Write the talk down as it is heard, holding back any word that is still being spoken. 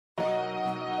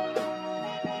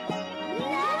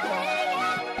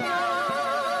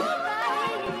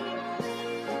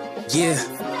Yeah.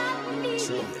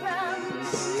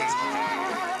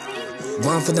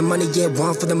 One for the money, yeah,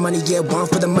 one for the money, yeah, one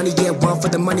for the money, yeah, one for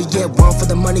the money, yeah, one for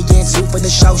the money, yeah, two for the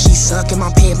show. She sucking my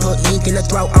pen, put ink in the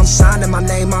throat. I'm signing my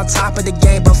name on top of the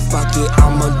game, but fuck it,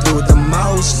 I'ma do the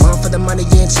most. One for the money,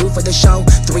 yeah, two for the show.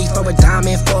 Three for a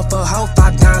diamond, four for a hoe,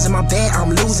 5 dimes in my bed. I'm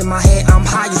losing my head, I'm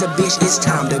high as a bitch, it's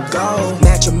time to go.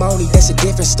 Matrimony, that's a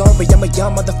different story. I'm a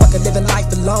young motherfucker living life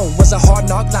alone. Was a hard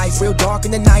knock life, real dark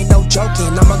in the night, no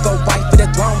joking. I'ma go right for the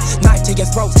throne, knife to your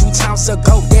throat, 2 times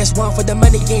ago. There's one for the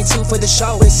money, yeah, two for the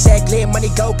show. It's sad, clear money,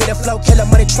 go get a flow, killer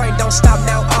money train, don't stop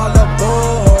now, all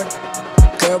aboard.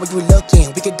 Girl, where you looking?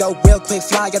 We could go real quick,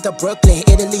 fly out to Brooklyn,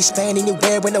 Italy, Spain,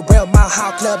 anywhere in the world. My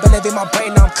hot club, and in my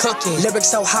brain, I'm cooking. Lyrics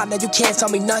so hot, now you can't tell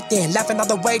me nothing. Laughing all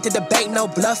the way to the bank, no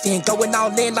bluffing. Going all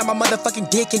in like my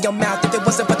motherfucking dick in your mouth. If it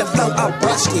wasn't for the flow, I'll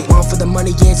bust it. One for the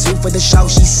money, yeah, two for the show.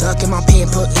 She sucking my pen,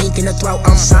 put ink in the throat.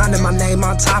 I'm signing my name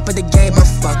on top of the game, but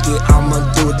fuck it, I'ma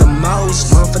do the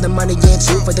most. One for the money, yeah,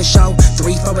 two for the show.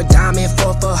 3 for a diamond,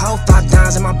 4 for a hoe, 5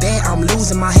 dimes in my bed. I'm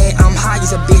losing my head, I'm high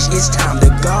as a bitch, it's time to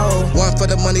go. One for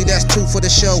the money, that's 2 for the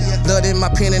show. Blood in my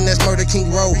pen and that's Murder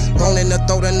King Road. Bone in the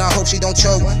throat and I hope she don't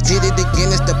choke. Did it again,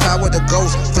 it's the power of the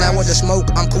ghost. Flower the smoke,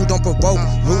 I'm cool, don't provoke.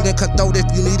 Rude and cutthroat if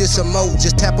you needed some more.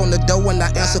 Just tap on the door and I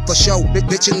answer for show.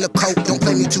 Bitch in the coat, don't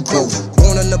play me too close.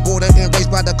 Born on the border and raised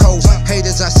by the coast.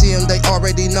 Haters, I see them, they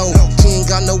already know. King,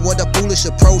 I know what a foolish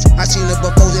approach. I seen it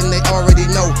before and they already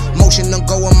know. Motion them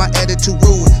go on my attitude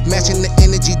rude. Matching the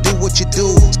energy, do what you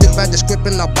do. Step out the script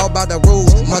and I ball by the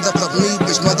rules. Motherfuck me,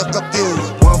 bitch, motherfuck you.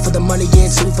 One for the money, yeah,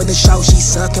 two for the show. She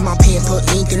sucking my pen, put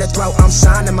ink in the throat. I'm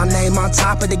signing my name on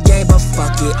top of the game, but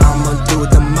fuck it, I'ma do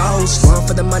the most. One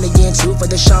for the money, yeah, two for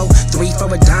the show. 3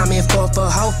 for a diamond, 4 for a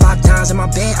hoe, 5 dimes in my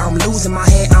bed. I'm losing my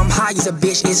head, I'm high as a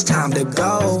bitch, it's time to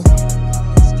go.